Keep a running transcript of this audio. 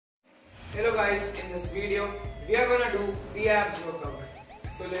Hello guys, in this video we are gonna do the abs workout.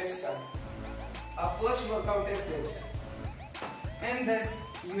 So let's start. Our first workout is this. In this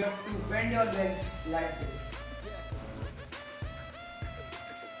you have to bend your legs like this.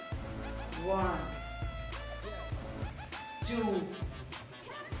 1, 2,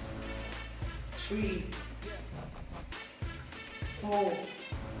 3, 4,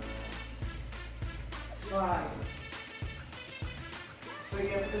 5. So you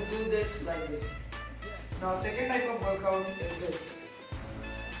have to do this like this. Now second type of workout is this.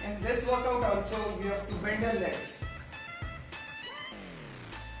 In this workout also you have to bend your legs.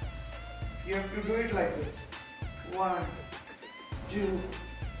 You have to do it like this. 1, 2,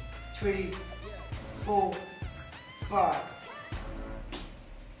 3, 4, 5.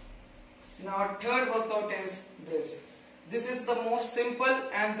 Now third workout is this. This is the most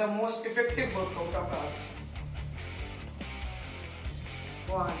simple and the most effective workout of abs.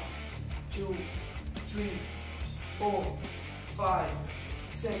 1, 2, 3, 4, 5,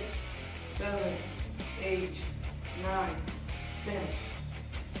 6, 7, 8, 9, 10.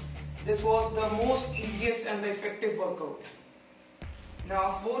 This was the most easiest and the effective workout.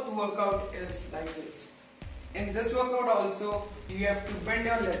 Now fourth workout is like this. In this workout also you have to bend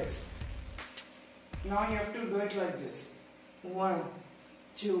your legs. Now you have to do it like this. 1,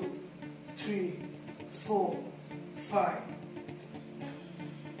 2, 3, 4, 5.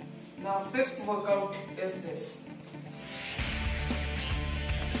 Now fifth workout is this.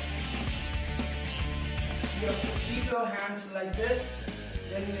 You have to keep your hands like this.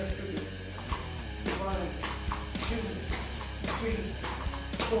 Then you have to do 1, 2, 3,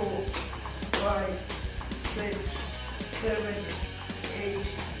 4, 5, 6, 7, 8,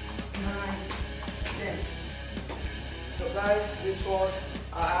 9, 10. So guys, this was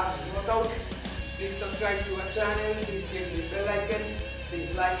our abs workout. Please subscribe to our channel. Please click the bell icon.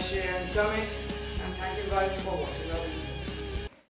 Please like, share and comment. And thank you guys for watching our video.